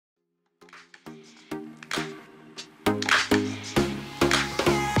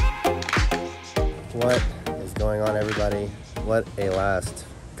What is going on, everybody? What a last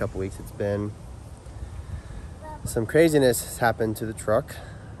couple weeks it's been. Some craziness has happened to the truck.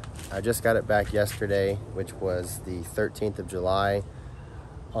 I just got it back yesterday, which was the 13th of July.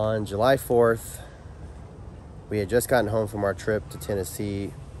 On July 4th, we had just gotten home from our trip to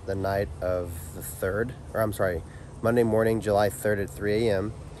Tennessee the night of the 3rd, or I'm sorry, Monday morning, July 3rd at 3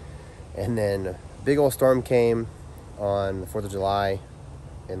 a.m. And then a big old storm came on the 4th of July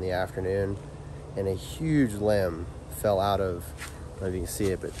in the afternoon, and a huge limb fell out of, I don't know if you can see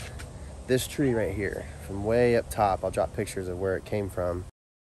it, but this tree right here, from way up top. I'll drop pictures of where it came from.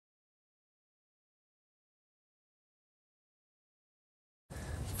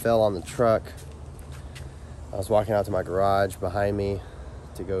 Fell on the truck. I was walking out to my garage behind me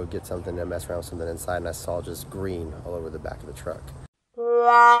to go get something to mess around with something inside, and I saw just green all over the back of the truck.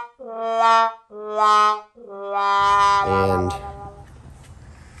 And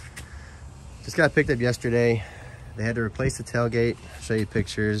just got picked up yesterday. They had to replace the tailgate. I'll show you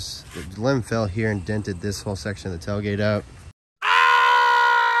pictures. The limb fell here and dented this whole section of the tailgate up.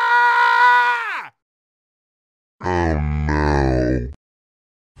 Oh no.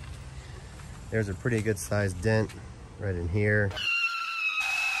 There's a pretty good sized dent right in here.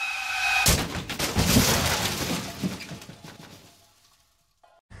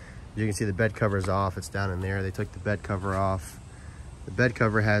 You can see the bed cover is off. It's down in there. They took the bed cover off. The bed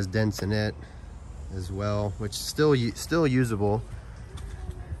cover has dents in it as well, which is still usable.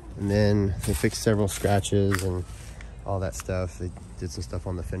 And then they fixed several scratches and all that stuff. They did some stuff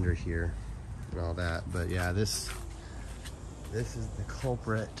on the fender here and all that. But yeah, this is the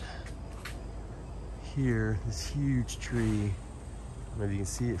culprit here. This huge tree. I don't know if you can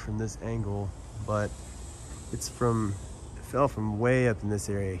see it from this angle, but it fell from way up in this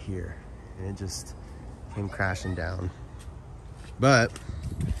area here, and it just came crashing down. But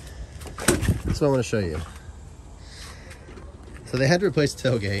that's what I want to show you. So they had to replace the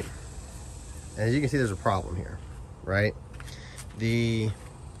tailgate, and as you can see, there's a problem here, right? The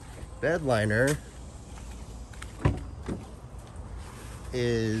bed liner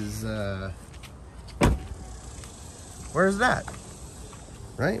is where's that?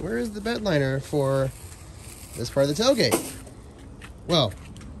 Right? Where is the bed liner for this part of the tailgate? Well,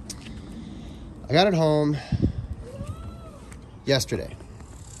 I got it home yesterday.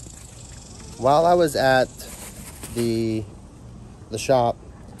 While I was at the shop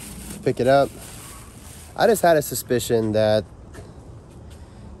to pick it up, I just had a suspicion that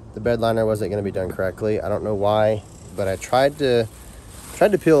the bed liner wasn't going to be done correctly. I don't know why, but I tried to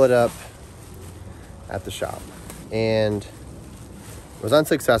peel it up at the shop and was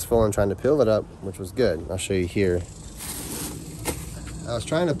unsuccessful in trying to peel it up, which was good. I'll show you here. I was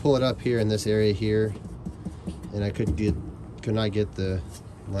trying to pull it up here in this area here, and I could not get the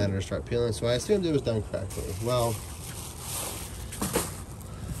liner to start peeling, so I assumed it was done correctly. Well,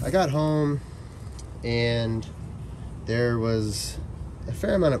 I got home and there was a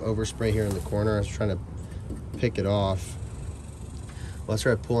fair amount of overspray here in the corner. I was trying to pick it off. Well, I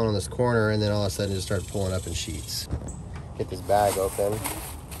started pulling on this corner, and then all of a sudden it just started pulling up in sheets. Get this bag open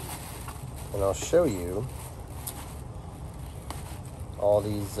and I'll show you all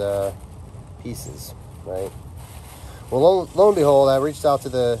these pieces, right? Well, lo and behold, I reached out to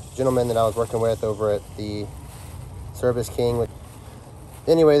the gentleman that I was working with over at the Service King.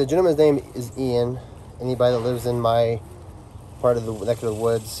 Anyway, the gentleman's name is Ian. Anybody that lives in my part of the neck of the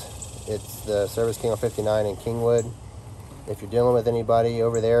woods, it's the Service King on 59 in Kingwood. If you're dealing with anybody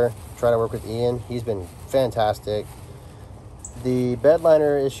over there, try to work with Ian. He's been fantastic. The bed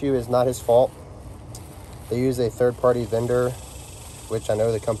liner issue is not his fault. They use a third-party vendor, which I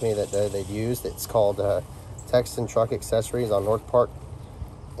know the company that they've used. It's called Texan Truck Accessories on North Park.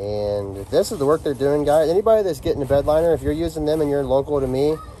 And this is the work they're doing, guys. Anybody that's getting a bed liner, if you're using them and you're local to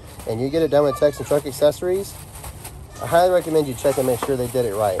me and you get it done with Texan Truck Accessories, I highly recommend you check and make sure they did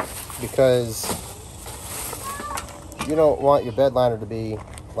it right, because you don't want your bed liner to be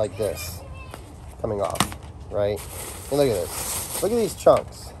like this coming off, right? And look at this. Look at these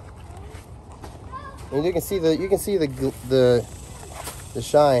chunks. And you can see the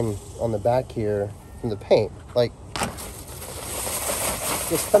shine on the back here from the paint, like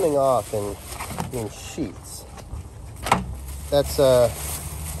just coming off in sheets. That's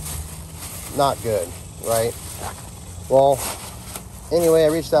not good, right? Well, anyway, I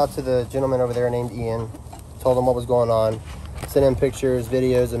reached out to the gentleman over there named Ian, told him what was going on, sent him pictures,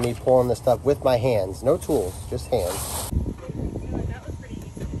 videos of me pulling this stuff with my hands, no tools, just hands. That was pretty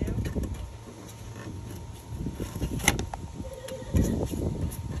easy to do.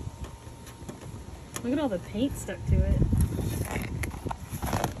 Look at all the paint stuck to it.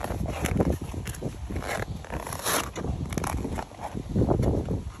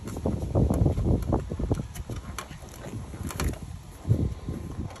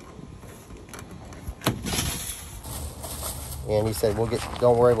 And he said,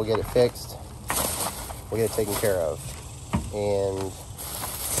 don't worry, we'll get it fixed. We'll get it taken care of. And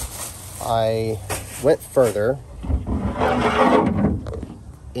I went further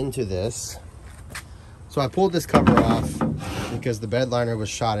into this. So I pulled this cover off because the bed liner was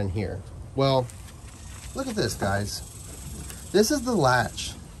shot in here. Well, look at this, guys. This is the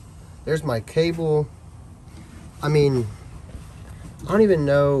latch. There's my cable. I mean, I don't even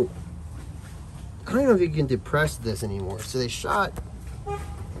know if you can depress this anymore. So they shot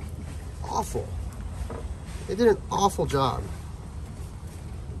awful. They did an awful job.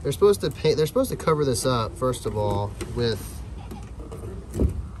 They're supposed to cover this up, first of all, with,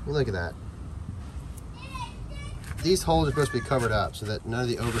 look at that. These holes are supposed to be covered up so that none of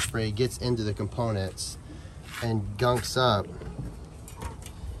the overspray gets into the components and gunks up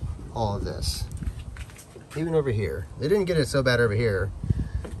all of this. Even over here. They didn't get it so bad over here,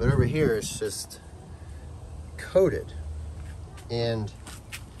 but over here it's just coated. And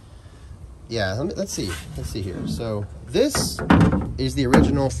yeah, let's see here. So this is the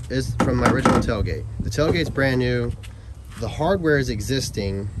original, is from my original tailgate. The tailgate's brand new, the hardware is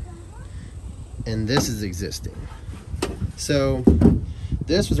existing, and this is existing. So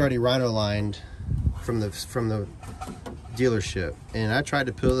this was already rhino lined from the dealership, and I tried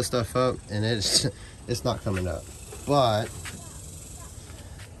to peel this stuff up, and it's not coming up. But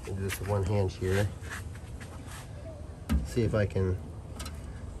I'll do this with one hand here. See if I can.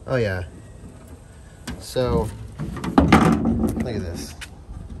 Oh yeah. So look at this.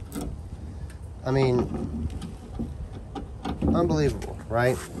 I mean, unbelievable,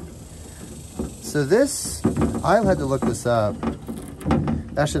 right? So this, I had to look this up.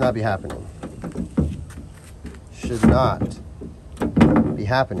 That should not be happening. Should not be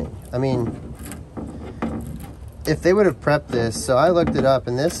happening. I mean, if they would have prepped this, so I looked it up,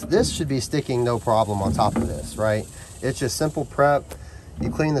 and this should be sticking no problem on top of this, right? It's just simple prep. You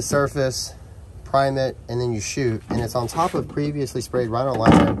clean the surface, prime it, and then you shoot, and it's on top of previously sprayed rhino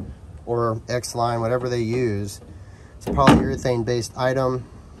liner or X-Line, whatever they use. It's a polyurethane based item,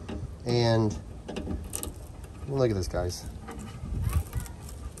 and look at this, guys.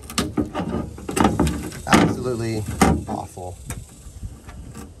 Absolutely awful.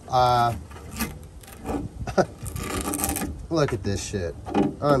 Look at this shit.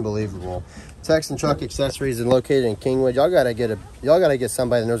 Unbelievable. Texan Truck Accessories is located in Kingwood. Y'all gotta get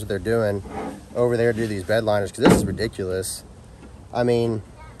somebody that knows what they're doing over there to do these bed liners, because this is ridiculous. I mean,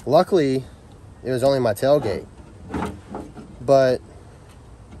 luckily it was only my tailgate, but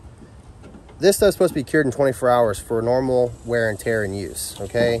this stuff's supposed to be cured in 24 hours for normal wear and tear and use,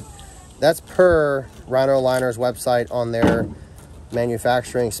 okay? That's per Rhino Liner's website on their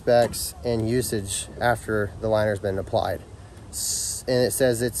manufacturing specs and usage after the liner's been applied. And it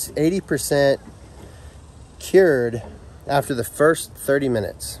says it's 80% cured after the first 30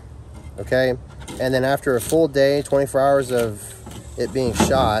 minutes, okay? And then after a full day, 24 hours of it being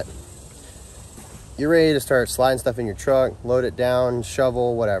shot, you're ready to start sliding stuff in your truck, load it down,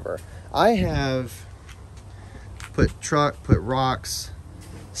 shovel, whatever. I have put rocks,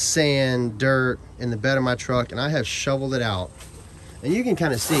 sand, dirt in the bed of my truck, and I have shoveled it out. And you can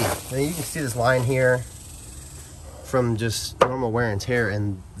kind of see, I mean, you can see this line here from just normal wear and tear,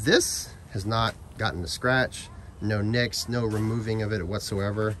 and this has not gotten a scratch, no nicks, no removing of it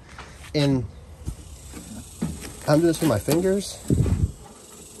whatsoever. And I'm doing this with my fingers.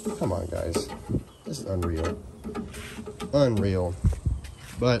 Come on, guys. This is unreal. Unreal.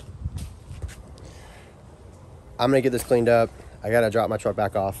 But I'm gonna get this cleaned up. I gotta drop my truck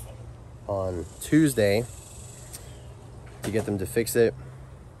back off on Tuesday to get them to fix it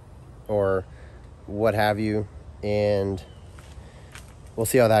or what have you, and we'll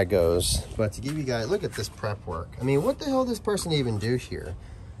see how that goes. But to give you guys, look at this prep work. I mean, what the hell did this person even do here?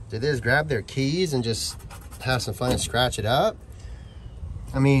 Did they just grab their keys and just have some fun and scratch it up?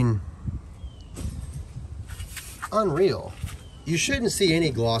 I mean, unreal. You shouldn't see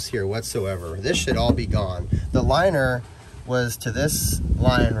any gloss here whatsoever. This should all be gone. The liner was to this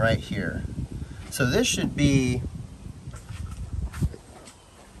line right here. So this should be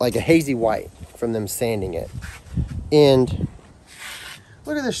like a hazy white from them sanding it. And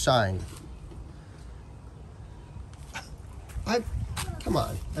look at this shine. Come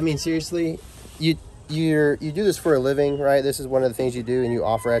on. I mean, seriously, you do this for a living, right? This is one of the things you do and you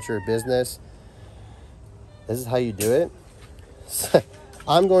offer at your business. This is how you do it. So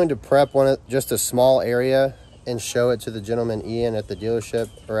I'm going to prep just a small area and show it to the gentleman Ian at the dealership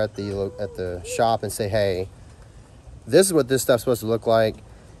or at the shop and say, hey, this is what this stuff's supposed to look like.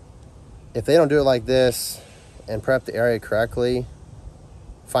 If they don't do it like this and prep the area correctly,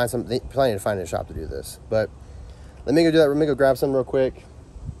 plenty to find a shop to do this. But Let me go do that. Let me go grab some real quick.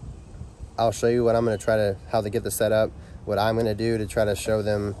 I'll show you what I'm going to try to, how to get this set up, what I'm going to do to try to show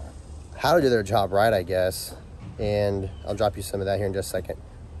them how to do their job right, I guess. And I'll drop you some of that here in just a second.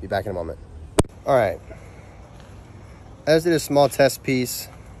 Be back in a moment. All right. I just did a small test piece.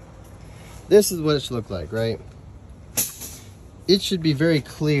 This is what it should look like, right? It should be very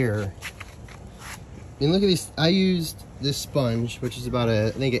clear. And look at these. I used this sponge, which is about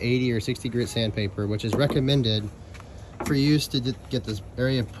I think an 80 or 60 grit sandpaper, which is recommended for use to get this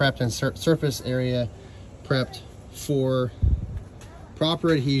area prepped and surface area prepped for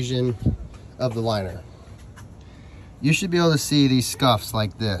proper adhesion of the liner. You should be able to see these scuffs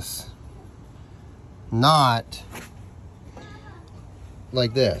like this, not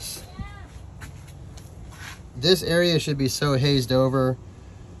like this. This area should be so hazed over,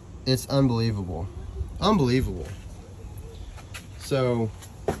 it's unbelievable. Unbelievable. So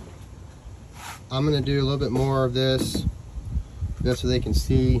I'm gonna do a little bit more of this just so they can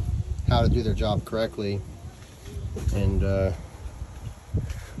see how to do their job correctly, and we'll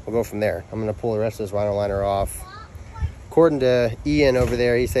go from there. I'm gonna pull the rest of this vinyl liner off. According to Ian over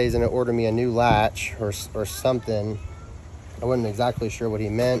there, he says he's gonna order me a new latch or something. I wasn't exactly sure what he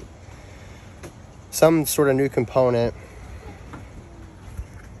meant. Some sort of new component.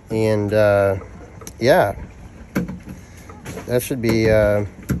 And yeah, that should be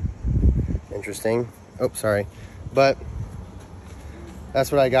interesting. Oh, sorry. But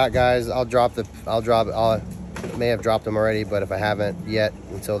that's what I got, guys. I may have dropped them already, but if I haven't yet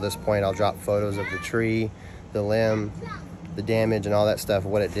until this point, I'll drop photos of the tree, the limb, the damage, and all that stuff,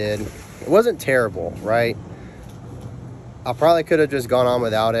 what it did. It wasn't terrible, right? I probably could have just gone on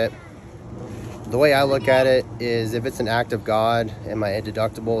without it. The way I look at it is, if it's an act of God and my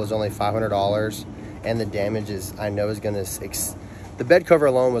deductible is only $500 and the damage is, I know, is gonna, the bed cover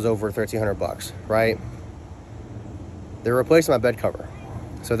alone was over 1,300 bucks, right? They're replacing my bed cover.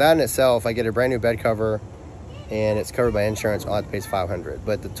 So that in itself, I get a brand new bed cover and it's covered by insurance, all I have to pay is $500.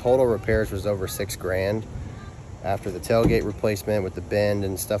 But the total repairs was over $6 grand after the tailgate replacement with the bend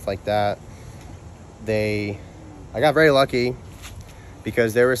and stuff like that. I got very lucky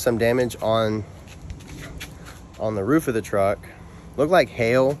because there was some damage on the roof of the truck. Looked like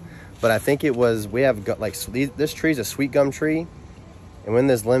hail, but I think it was, we have like, this tree is a sweet gum tree, and when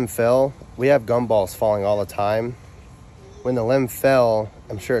this limb fell, we have gum balls falling all the time. When the limb fell,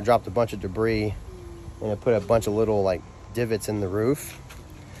 I'm sure it dropped a bunch of debris and it put a bunch of little like divots in the roof.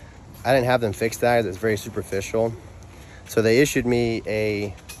 I didn't have them fix that. It's very superficial. So they issued me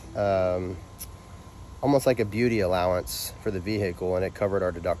a almost like a beauty allowance for the vehicle, and it covered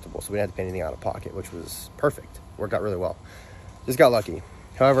our deductible, so we didn't have to pay anything out of pocket, which was perfect. Worked out really well. Just got lucky.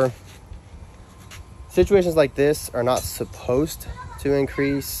 However, situations like this are not supposed to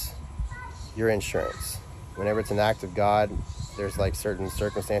increase your insurance. Whenever it's an act of God, there's like certain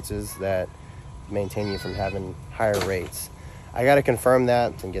circumstances that maintain you from having higher rates. I got to confirm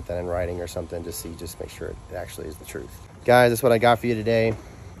that and get that in writing or something, just make sure it actually is the truth. Guys, that's what I got for you today.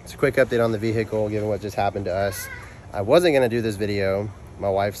 It's a quick update on the vehicle, given what just happened to us. I wasn't going to do this video. My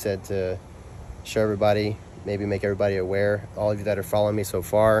wife said to show everybody, maybe make everybody aware, all of you that are following me so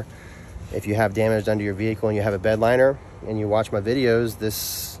far. If you have damage under your vehicle and you have a bed liner and you watch my videos,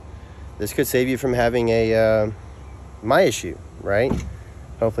 this could save you from having my issue, right?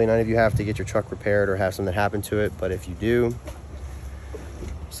 Hopefully none of you have to get your truck repaired or have something happen to it, but if you do,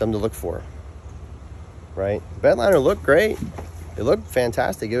 something to look for, right? Bed liner looked great. It looked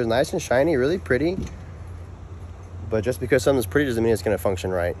fantastic. It was nice and shiny, really pretty. But just because something's pretty doesn't mean it's going to function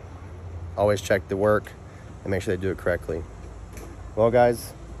right. Always check the work and make sure they do it correctly. Well,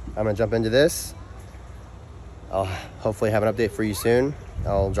 guys, I'm going to jump into this. I'll hopefully have an update for you soon.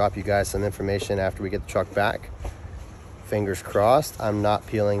 I'll drop you guys some information after we get the truck back. Fingers crossed I'm not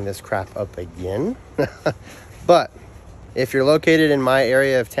peeling this crap up again. But if you're located in my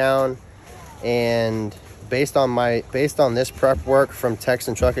area of town, and based on this prep work from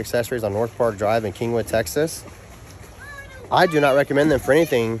Texan Truck Accessories on North Park Drive in Kingwood, Texas, I do not recommend them for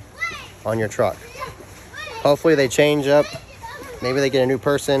anything on your truck. Hopefully they change up. Maybe they get a new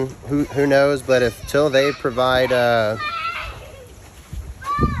person. Who knows? But until they provide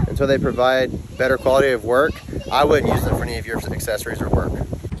better quality of work, I wouldn't use them for any of your accessories or work.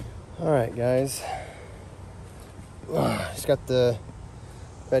 All right, guys. Just got the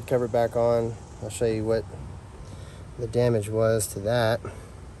bed cover back on. I'll show you what the damage was to that.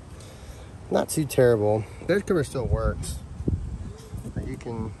 Not too terrible. Bed cover still works. But you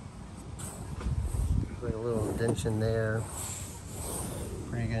can put a little indentation there.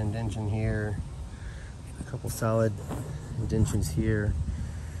 Pretty good indentation here. A couple solid indentions here.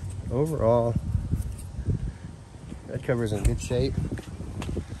 Overall, Bed cover's in good shape.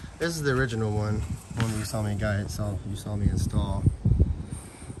 This is the original one you saw me you saw me install.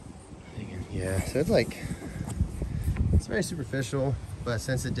 Yeah, so it's very superficial, but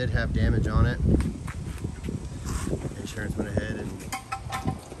since it did have damage on it, insurance went ahead and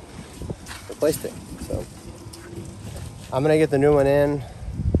replaced it. So I'm gonna get the new one in.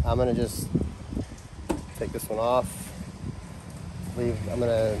 I'm gonna just take this one off. I'm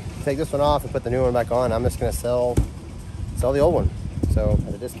gonna take this one off and put the new one back on. I'm just gonna sell the old one, so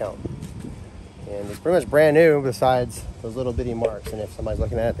at a discount. And it's pretty much brand new besides those little bitty marks. And if somebody's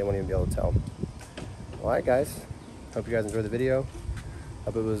looking at it, they won't even be able to tell. All right, guys. Hope you guys enjoyed the video.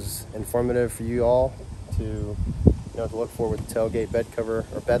 Hope it was informative for you all to to look for with the tailgate bed cover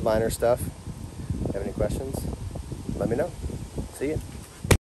or bed liner stuff. If you have any questions, let me know. See you.